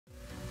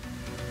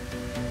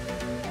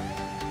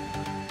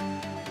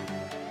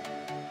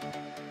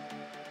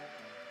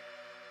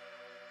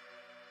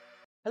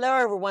Hello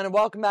everyone and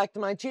welcome back to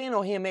my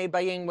channel, Handmade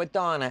by Ying with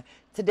Donna.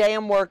 Today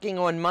I'm working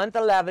on month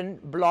 11,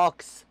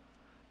 blocks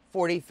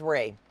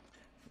 43.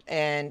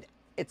 And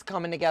it's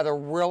coming together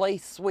really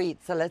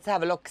sweet, so let's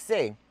have a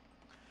look-see.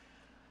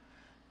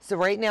 So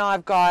right now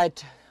I've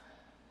got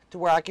to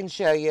where I can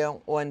show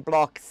you on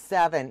block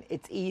 7,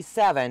 it's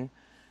E7.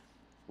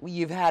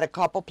 You've had a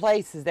couple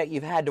places that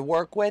you've had to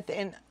work with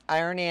and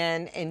iron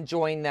in and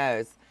join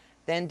those.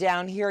 Then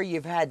down here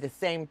you've had the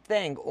same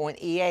thing. On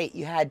E8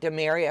 you had to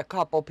marry a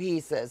couple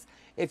pieces.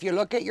 If you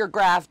look at your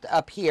graph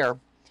up here,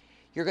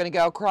 you're going to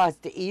go across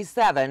to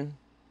E7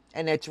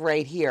 and it's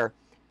right here.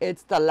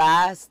 It's the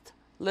last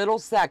little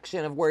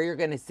section of where you're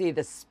going to see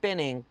the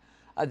spinning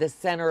of the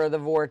center of the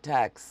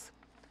vortex.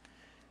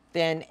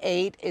 Then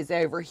 8 is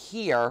over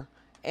here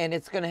and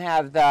it's going to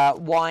have the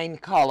wine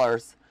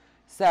colors.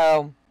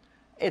 So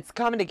it's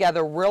coming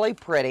together really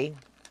pretty.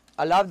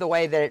 I love the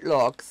way that it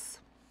looks.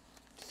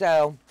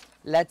 So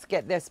let's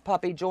get this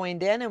puppy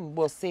joined in and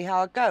we'll see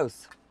how it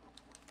goes.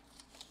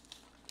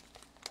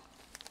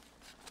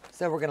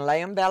 So we're going to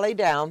lay him belly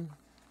down.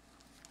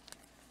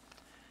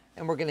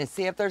 And we're going to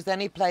see if there's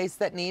any place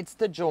that needs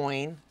to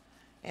join.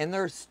 And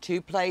there's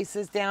 2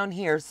 places down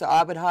here. So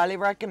I would highly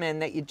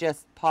recommend that you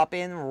just pop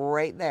in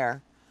right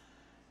there.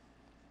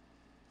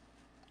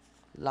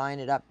 Line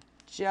it up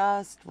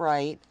just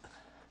right.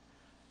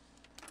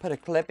 Put a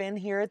clip in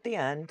here at the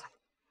end.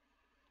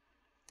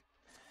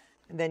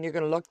 And then you're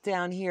going to look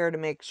down here to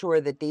make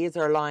sure that these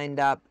are lined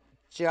up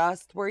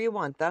just where you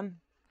want them.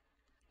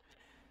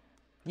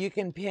 You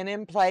can pin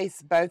in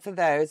place both of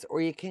those or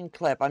you can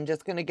clip. I'm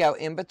just going to go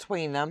in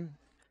between them.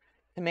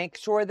 To make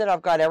sure that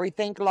I've got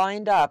everything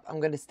lined up, I'm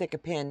going to stick a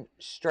pin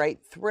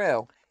straight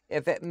through.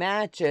 If it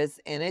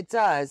matches, and it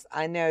does,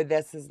 I know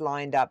this is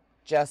lined up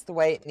just the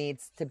way it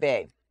needs to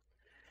be.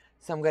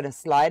 So I'm going to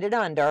slide it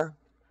under,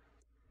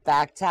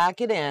 back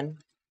tack it in,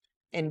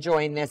 and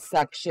join this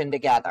section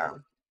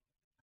together.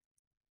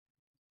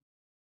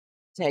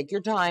 Take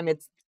your time,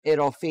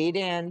 it'll feed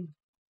in.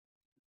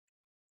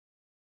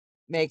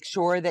 Make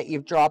sure that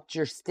you've dropped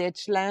your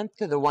stitch length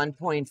to the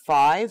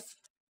 1.5.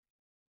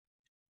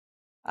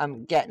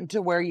 I'm getting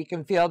to where you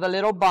can feel the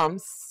little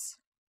bumps.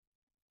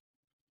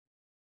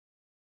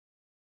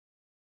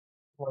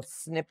 We'll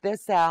snip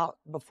this out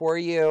before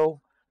you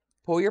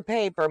pull your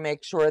paper.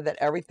 Make sure that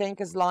everything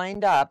is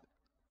lined up.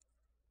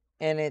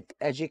 And it,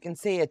 as you can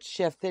see, it's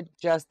shifted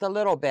just a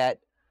little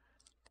bit.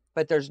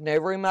 But there's no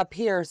room up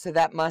here, so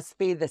that must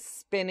be the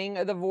spinning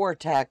of the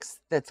vortex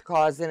that's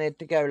causing it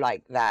to go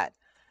like that.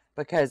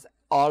 Because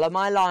all of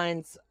my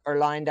lines are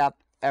lined up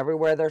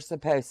everywhere they're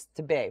supposed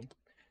to be.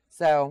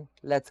 So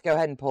let's go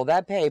ahead and pull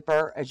that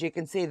paper. As you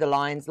can see, the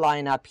lines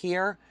line up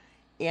here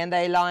and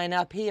they line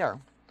up here.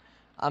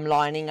 I'm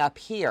lining up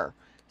here.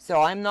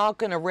 So I'm not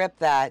going to rip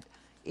that.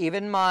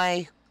 Even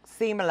my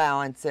seam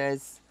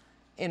allowances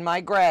in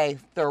my gray,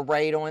 they're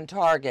right on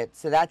target.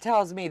 So that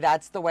tells me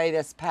that's the way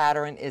this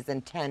pattern is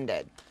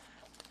intended.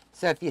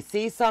 So if you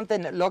see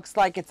something that looks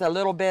like it's a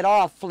little bit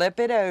off, flip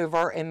it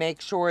over and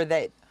make sure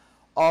that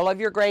all of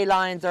your gray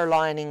lines are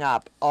lining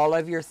up. All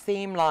of your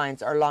seam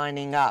lines are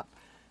lining up.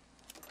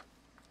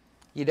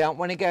 You don't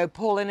want to go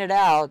pulling it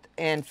out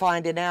and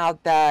finding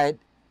out that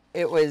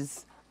it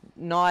was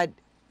not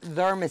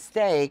their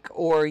mistake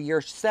or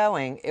your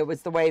sewing. It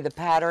was the way the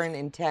pattern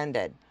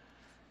intended.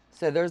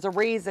 So there's a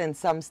reason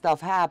some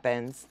stuff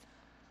happens.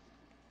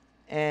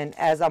 And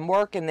as I'm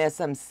working this,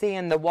 I'm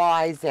seeing the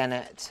whys in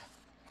it.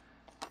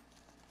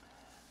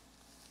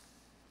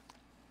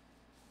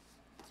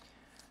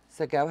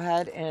 So go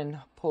ahead and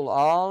pull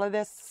all of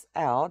this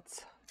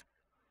out.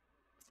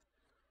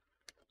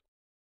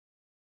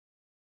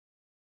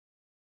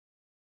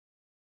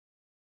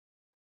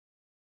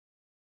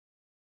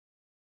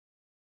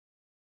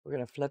 We're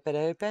going to flip it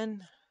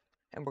open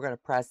and we're going to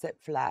press it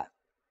flat.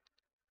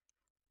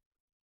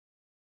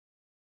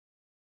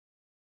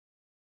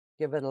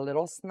 Give it a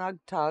little snug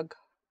tug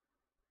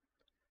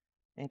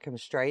and come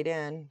straight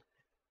in.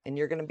 And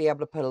you're going to be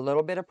able to put a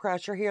little bit of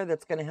pressure here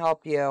that's going to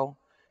help you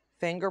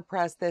finger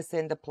press this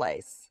into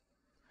place.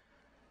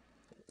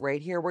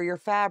 Right here where your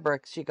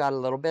fabrics, you got a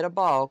little bit of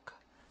bulk.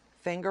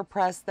 Finger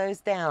press those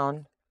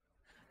down.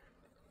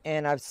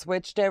 And I've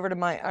switched over to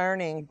my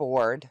ironing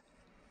board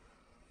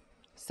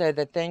so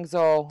that things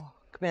will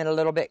come in a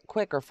little bit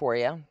quicker for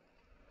you.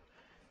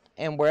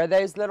 And where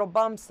those little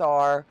bumps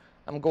are,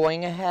 I'm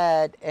going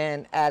ahead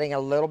and adding a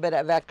little bit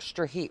of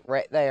extra heat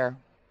right there.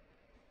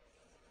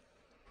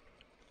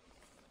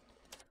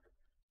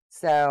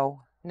 So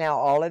now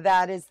all of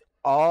that is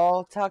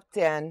all tucked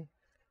in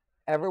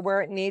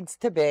everywhere it needs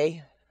to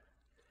be.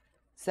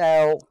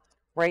 So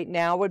right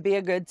now would be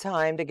a good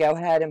time to go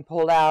ahead and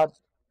pull out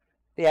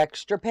the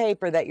extra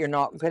paper that you're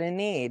not going to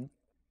need.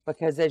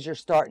 Because as you're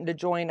starting to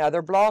join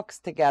other blocks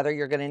together,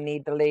 you're going to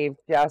need to leave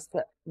just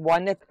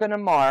one that's going to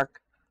mark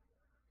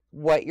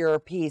what your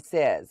piece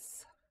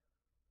is.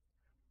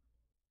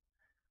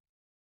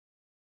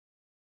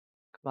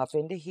 Come up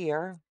into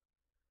here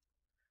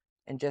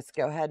and just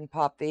go ahead and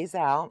pop these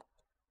out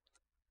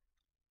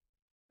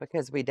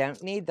because we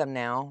don't need them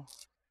now.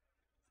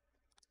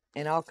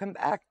 And I'll come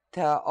back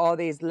to all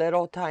these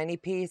little tiny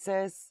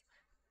pieces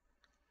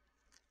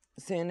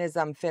as soon as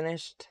I'm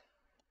finished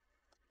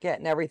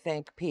getting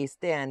everything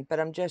pieced in. But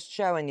I'm just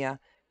showing you,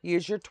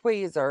 use your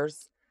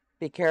tweezers.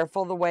 Be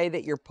careful the way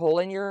that you're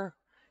pulling your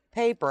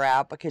paper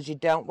out because you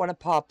don't want to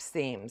pop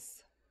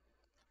seams.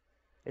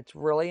 It's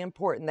really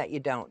important that you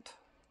don't.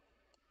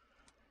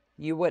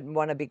 You wouldn't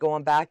want to be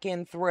going back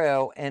in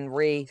through and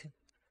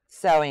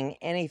re-sewing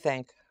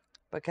anything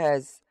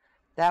because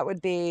that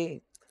would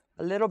be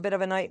a little bit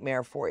of a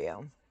nightmare for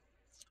you.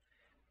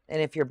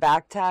 And if you're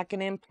back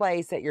tacking in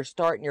place at your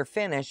start and your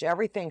finish,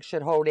 everything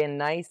should hold in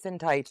nice and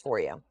tight for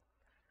you.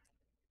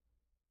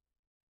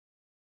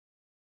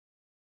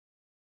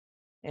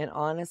 And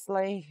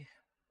honestly,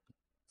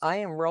 I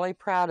am really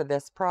proud of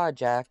this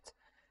project.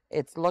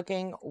 It's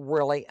looking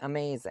really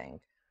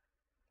amazing.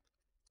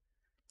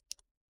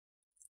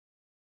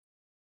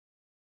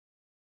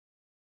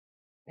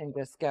 And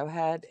just go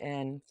ahead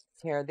and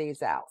tear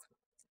these out.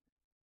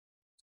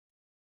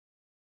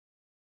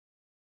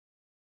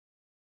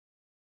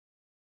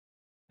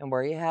 And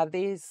where you have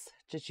these,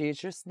 just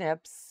use your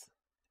snips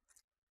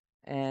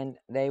and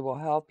they will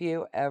help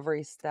you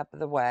every step of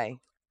the way.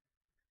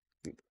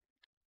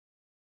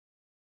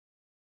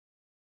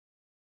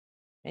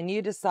 And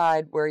you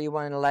decide where you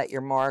want to let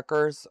your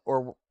markers,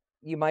 or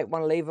you might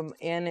want to leave them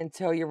in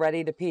until you're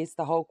ready to piece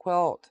the whole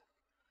quilt.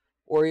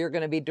 Or you're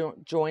going to be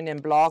joining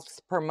blocks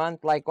per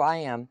month like I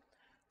am.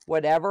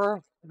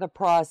 Whatever the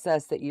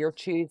process that you're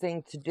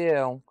choosing to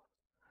do,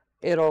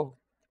 it'll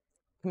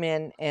come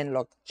in and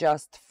look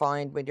just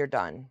fine when you're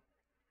done.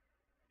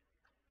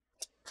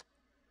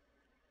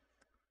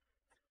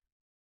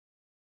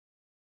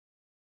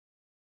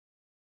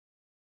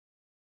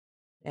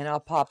 And I'll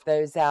pop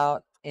those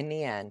out in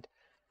the end.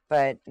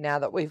 But now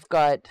that we've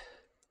got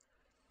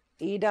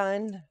E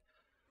done,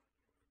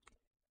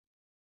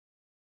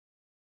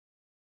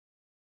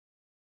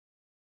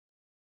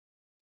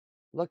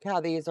 look how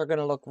these are going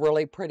to look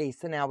really pretty.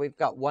 So now we've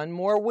got one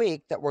more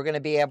week that we're going to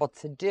be able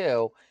to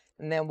do,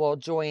 and then we'll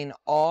join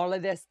all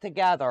of this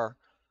together,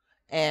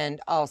 and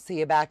I'll see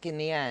you back in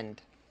the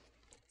end.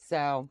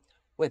 So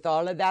with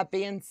all of that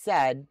being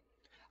said,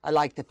 I'd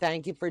like to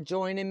thank you for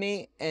joining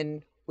me,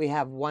 and we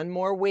have one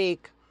more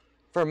week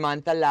for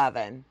month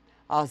 11.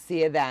 I'll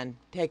see you then.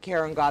 Take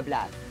care and God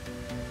bless.